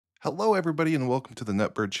Hello, everybody, and welcome to the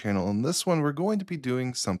NetBird channel. In this one, we're going to be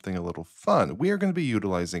doing something a little fun. We are going to be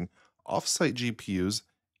utilizing offsite GPUs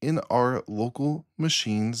in our local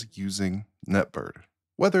machines using NetBird.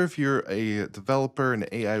 Whether if you're a developer, an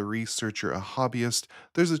AI researcher, a hobbyist,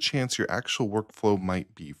 there's a chance your actual workflow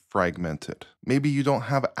might be fragmented. Maybe you don't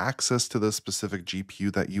have access to the specific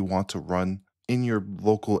GPU that you want to run in your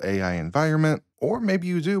local AI environment, or maybe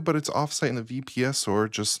you do, but it's offsite in a VPS or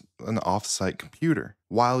just an offsite computer.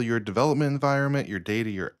 While your development environment, your data,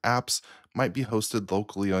 your apps might be hosted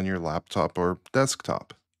locally on your laptop or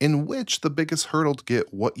desktop. In which the biggest hurdle to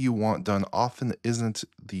get what you want done often isn't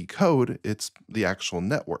the code, it's the actual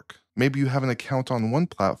network. Maybe you have an account on one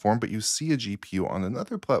platform, but you see a GPU on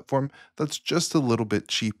another platform that's just a little bit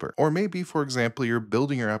cheaper. Or maybe, for example, you're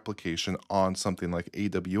building your application on something like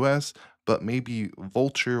AWS, but maybe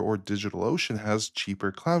Vultr or DigitalOcean has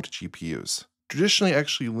cheaper cloud GPUs. Traditionally,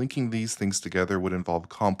 actually linking these things together would involve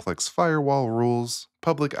complex firewall rules,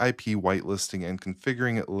 public IP whitelisting, and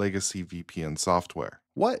configuring legacy VPN software.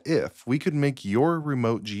 What if we could make your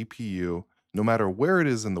remote GPU, no matter where it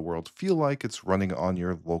is in the world, feel like it's running on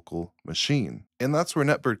your local machine? And that's where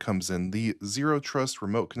NetBird comes in, the zero trust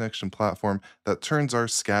remote connection platform that turns our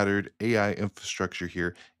scattered AI infrastructure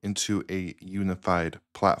here into a unified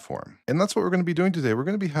platform. And that's what we're going to be doing today. We're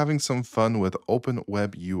going to be having some fun with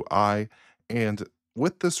OpenWebUI. And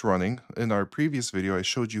with this running, in our previous video, I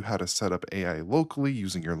showed you how to set up AI locally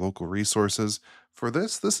using your local resources. For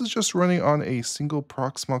this is just running on a single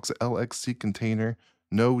Proxmox LXC container,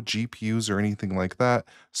 no GPUs or anything like that,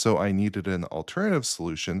 so I needed an alternative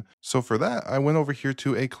solution. So for that, I went over here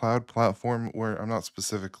to a cloud platform where I'm not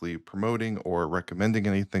specifically promoting or recommending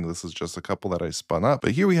anything. This is just a couple that I spun up.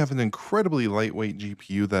 But here we have an incredibly lightweight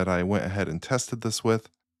GPU that I went ahead and tested this with.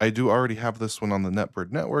 I do already have this one on the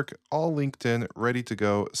NetBird network, all linked in, ready to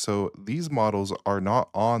go. So these models are not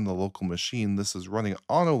on the local machine. This is running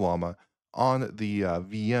on Ollama on the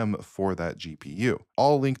VM for that GPU.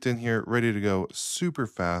 All linked in here, ready to go, super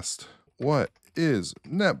fast. What is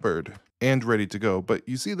NetBird? And ready to go. But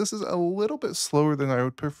you see, this is a little bit slower than I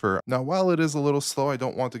would prefer. Now, while it is a little slow, I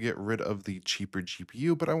don't want to get rid of the cheaper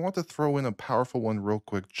GPU, but I want to throw in a powerful one real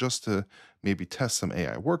quick just to maybe test some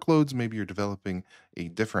AI workloads. Maybe you're developing a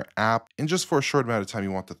different app, and just for a short amount of time,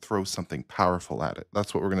 you want to throw something powerful at it.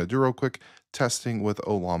 That's what we're going to do real quick, testing with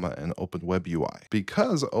Ollama and OpenWebUI.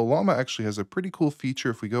 Because Ollama actually has a pretty cool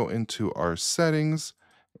feature. If we go into our settings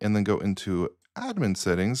and then go into admin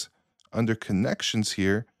settings, under connections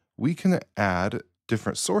here, we can add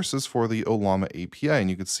different sources for the Ollama API.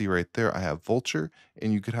 And you can see right there, I have Vultr,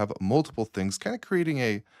 and you could have multiple things, kind of creating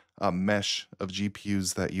a mesh of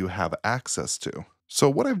GPUs that you have access to. So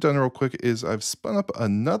what I've done real quick is I've spun up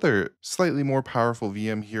another slightly more powerful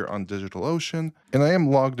VM here on DigitalOcean, and I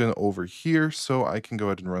am logged in over here, so I can go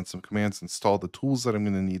ahead and run some commands, install the tools that I'm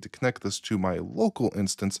going to need to connect this to my local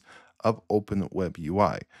instance of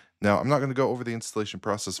OpenWebUI. Now, I'm not going to go over the installation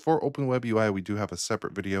process for OpenWebUI. We do have a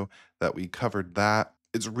separate video that we covered that.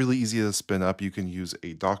 It's really easy to spin up. You can use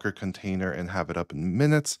a Docker container and have it up in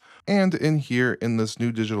minutes. And in here, in this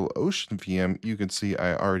new DigitalOcean VM, you can see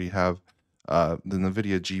I already have the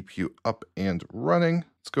NVIDIA GPU up and running.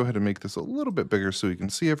 Let's go ahead and make this a little bit bigger so you can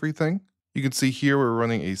see everything. You can see here we're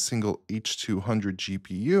running a single H200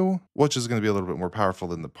 GPU, which is going to be a little bit more powerful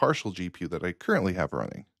than the partial GPU that I currently have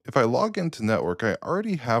running. If I log into network, I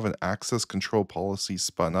already have an access control policy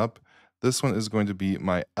spun up. This one is going to be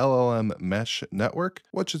my LLM mesh network,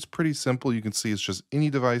 which is pretty simple. You can see it's just any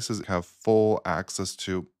devices have full access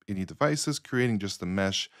to any devices, creating just a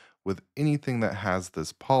mesh with anything that has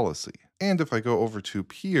this policy. And if I go over to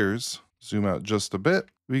peers, zoom out just a bit,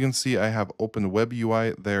 we can see I have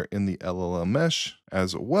OpenWebUI there in the LLM mesh,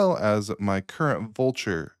 as well as my current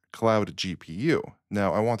Vultr cloud GPU.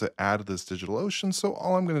 Now I want to add this DigitalOcean, so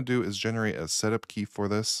all I'm going to do is generate a setup key for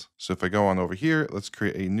this. So if I go on over here, let's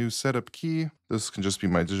create a new setup key. This can just be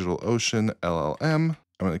my DigitalOcean LLM. I'm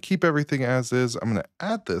going to keep everything as is. I'm going to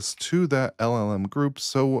add this to that LLM group,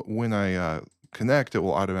 so when I connect, it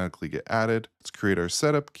will automatically get added. Let's create our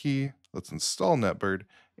setup key. Let's install NetBird,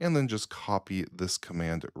 and then just copy this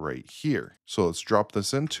command right here. So let's drop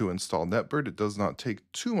this in to install NetBird. It does not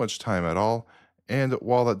take too much time at all. And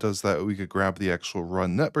while that does that, we could grab the actual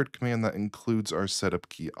run NetBird command that includes our setup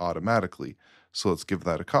key automatically. So let's give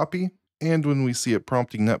that a copy. And when we see it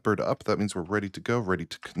prompting NetBird up, that means we're ready to go, ready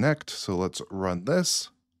to connect. So let's run this.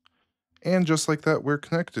 And just like that, we're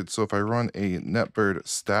connected. So if I run a NetBird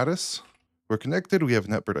status, we're connected. We have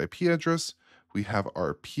NetBird IP address. We have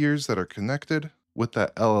our peers that are connected with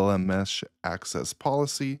that LLM mesh access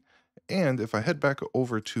policy. And if I head back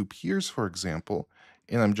over to peers, for example,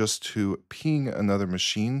 and I'm just to ping another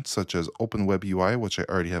machine such as OpenWebUI, which I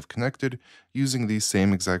already have connected, using the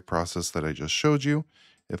same exact process that I just showed you.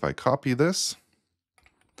 If I copy this,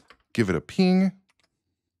 give it a ping,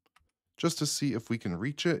 just to see if we can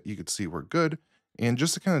reach it, you can see we're good. And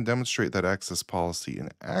just to kind of demonstrate that access policy in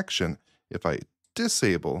action, if I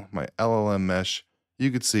disable my LLM mesh,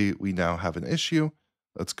 you could see we now have an issue.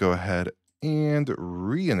 Let's go ahead and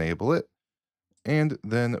re-enable it. And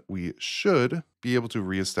then we should be able to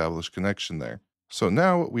reestablish connection there. So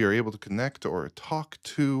now we are able to connect or talk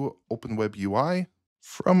to OpenWebUI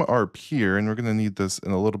from our peer, and we're going to need this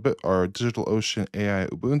in a little bit, our DigitalOcean AI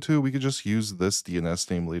Ubuntu. We could just use this DNS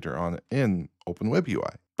name later on in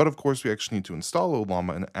OpenWebUI. But of course, we actually need to install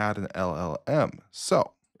Ollama and add an LLM.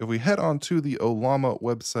 So if we head on to the Ollama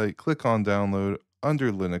website, click on download,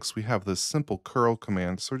 under Linux, we have this simple curl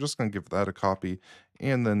command. So we're just going to give that a copy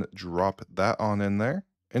and then drop that on in there.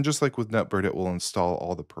 And just like with NetBird, it will install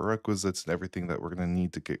all the prerequisites and everything that we're going to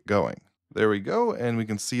need to get going. There we go, and we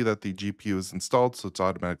can see that the GPU is installed, so it's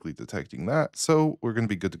automatically detecting that. So we're going to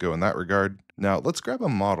be good to go in that regard. Now let's grab a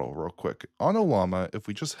model real quick. On Ollama, if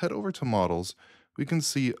we just head over to models, we can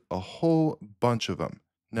see a whole bunch of them.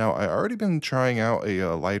 Now I already been trying out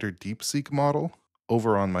a lighter DeepSeek model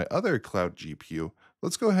over on my other cloud GPU.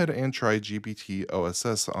 Let's go ahead and try GPT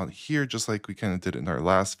OSS on here, just like we kind of did in our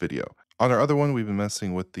last video. On our other one, we've been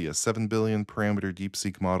messing with the 7 billion parameter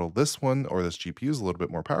DeepSeek model. This one, or this GPU, is a little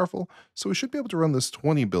bit more powerful, so we should be able to run this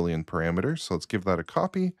 20 billion parameter. So let's give that a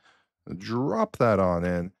copy, drop that on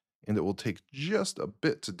in, and it will take just a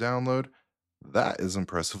bit to download. That is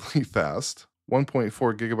impressively fast, 1.4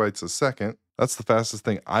 gigabytes a second. That's the fastest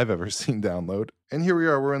thing I've ever seen download. And here we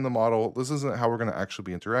are, we're in the model. This isn't how we're going to actually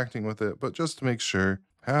be interacting with it, but just to make sure,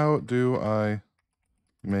 how do I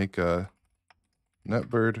make a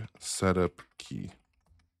NetBird setup key?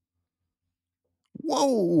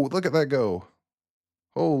 Whoa, look at that go.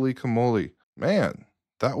 Holy camole. Man,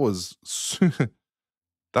 that was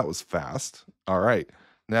that was fast. All right.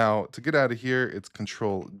 Now, to get out of here, it's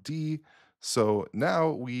Control D. So now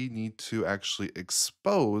we need to actually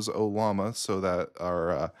expose Ollama so that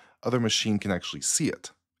our other machine can actually see it.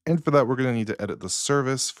 And for that, we're going to need to edit the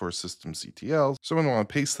service for systemctl. So I'm going to want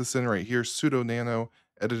to paste this in right here, sudo nano,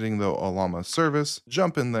 editing the Ollama service,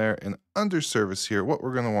 jump in there, and under service here, what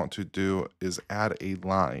we're going to want to do is add a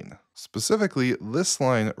line. Specifically, this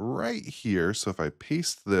line right here. So if I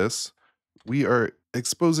paste this, we are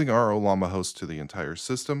exposing our Ollama host to the entire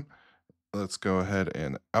system. Let's go ahead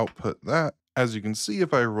and output that. As you can see,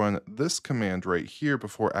 if I run this command right here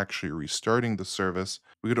before actually restarting the service,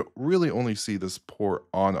 we could really only see this port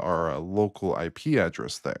on our local IP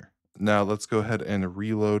address there. Now let's go ahead and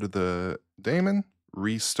reload the daemon,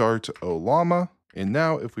 restart Ollama, and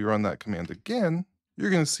now if we run that command again,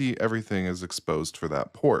 you're going to see everything is exposed for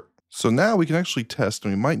that port. So now we can actually test,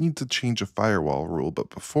 and we might need to change a firewall rule, but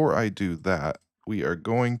before I do that, we are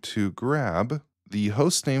going to grab the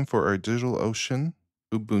host name for our DigitalOcean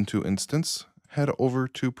Ubuntu instance, head over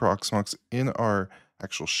to Proxmox in our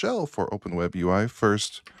actual shell for OpenWebUI.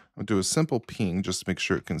 First, I'll do a simple ping just to make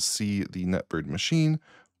sure it can see the NetBird machine,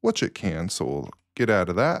 which it can, so we'll get out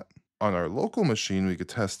of that. On our local machine, we could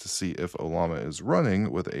test to see if Ollama is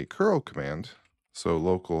running with a curl command. So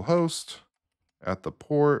localhost at the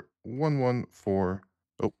port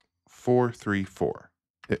 434.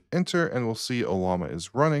 Hit enter and we'll see Ollama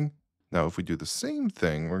is running. Now if we do the same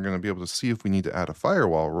thing, we're going to be able to see if we need to add a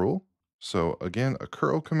firewall rule. So again, a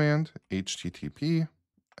curl command, HTTP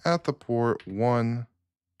at the port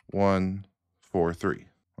 1143.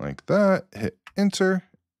 Like that, hit enter,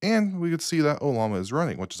 and we could see that Ollama is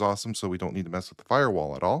running, which is awesome, so we don't need to mess with the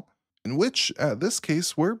firewall at all. In which, at this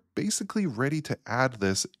case, we're basically ready to add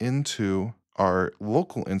this into our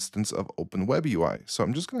local instance of OpenWebUI. So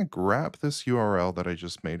I'm just going to grab this URL that I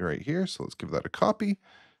just made right here. So let's give that a copy.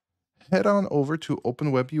 Head on over to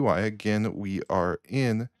OpenWebUI. Again, we are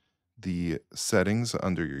in the settings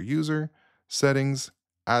under your user, settings,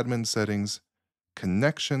 admin settings,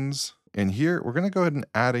 connections. And here we're going to go ahead and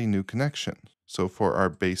add a new connection. So for our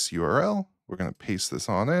base URL, we're going to paste this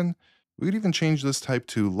on in. We could even change this type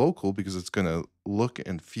to local because it's going to look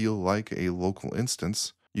and feel like a local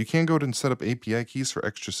instance. You can go ahead and set up API keys for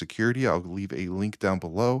extra security. I'll leave a link down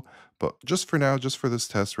below. But just for now, just for this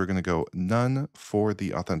test, we're going to go none for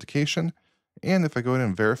the authentication. And if I go ahead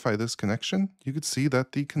and verify this connection, you can see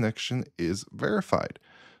that the connection is verified.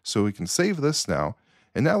 So we can save this now.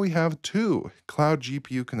 And now we have two cloud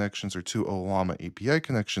GPU connections or two Ollama API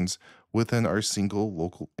connections within our single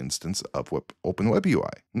local instance of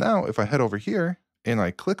OpenWebUI. Now, if I head over here and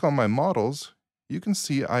I click on my models, you can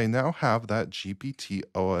see I now have that GPT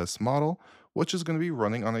OS model which is going to be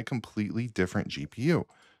running on a completely different GPU.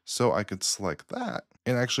 So I could select that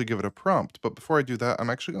and actually give it a prompt. But before I do that, I'm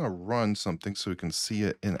actually going to run something so we can see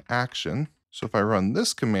it in action. So if I run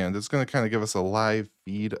this command, it's going to kind of give us a live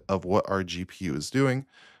feed of what our GPU is doing.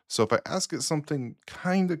 So if I ask it something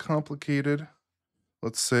kind of complicated,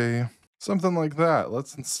 let's say something like that.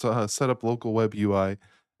 Let's set up local web UI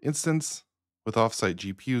instance with offsite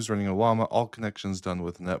GPUs running Ollama, all connections done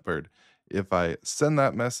with NetBird. If I send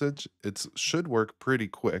that message, it should work pretty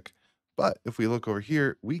quick. But if we look over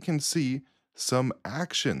here, we can see some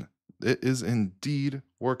action. It is indeed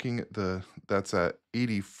working. That's at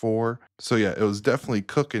 84. So yeah, it was definitely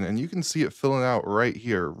cooking, and you can see it filling out right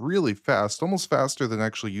here really fast, almost faster than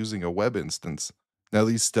actually using a web instance. Now,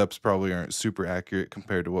 these steps probably aren't super accurate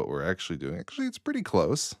compared to what we're actually doing. Actually, it's pretty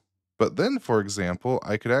close. But then, for example,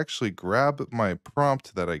 I could actually grab my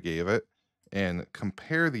prompt that I gave it and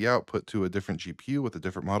compare the output to a different GPU with a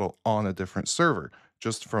different model on a different server,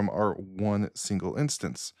 just from our one single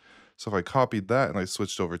instance. So if I copied that and I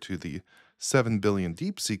switched over to the 7 billion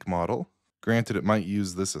DeepSeek model, granted it might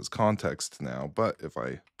use this as context now, but if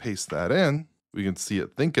I paste that in, we can see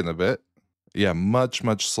it thinking a bit. Yeah, much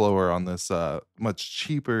slower on this, much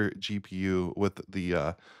cheaper GPU with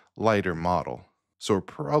the, lighter model. So we're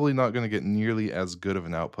probably not gonna get nearly as good of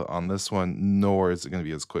an output on this one, nor is it gonna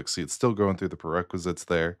be as quick. See, it's still going through the prerequisites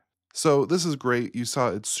there. So this is great. You saw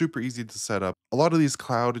it's super easy to set up. A lot of these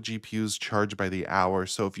cloud GPUs charge by the hour,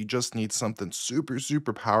 so if you just need something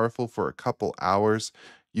super powerful for a couple hours,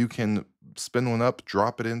 you can spin one up,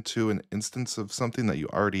 drop it into an instance of something that you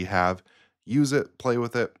already have, use it, play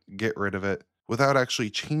with it, get rid of it, without actually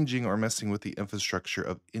changing or messing with the infrastructure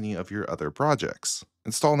of any of your other projects.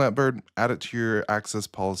 Install NetBird, add it to your access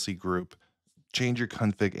policy group, change your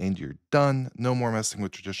config, and you're done. No more messing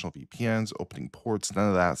with traditional VPNs, opening ports, none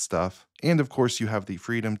of that stuff. And of course, you have the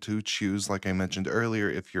freedom to choose, like I mentioned earlier,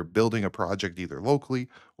 if you're building a project either locally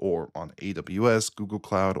or on AWS, Google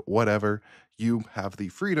Cloud, whatever, you have the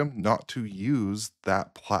freedom not to use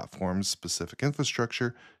that platform's specific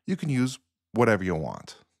infrastructure. You can use whatever you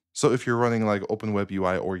want. So if you're running like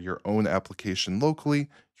OpenWebUI or your own application locally,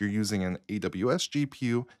 you're using an AWS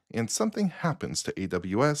GPU, and something happens to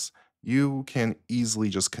AWS, you can easily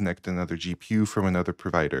just connect another GPU from another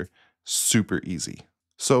provider. Super easy.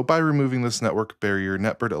 So by removing this network barrier,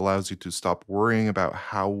 NetBird allows you to stop worrying about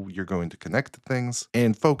how you're going to connect to things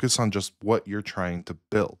and focus on just what you're trying to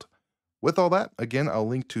build. With all that, again, I'll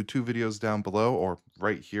link to 2 videos down below, or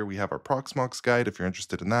right here we have our Proxmox guide if you're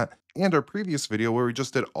interested in that, and our previous video where we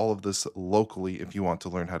just did all of this locally if you want to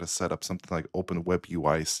learn how to set up something like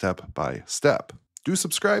OpenWebUI step by step. Do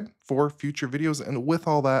subscribe for future videos, and with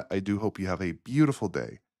all that, I do hope you have a beautiful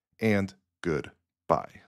day, and goodbye.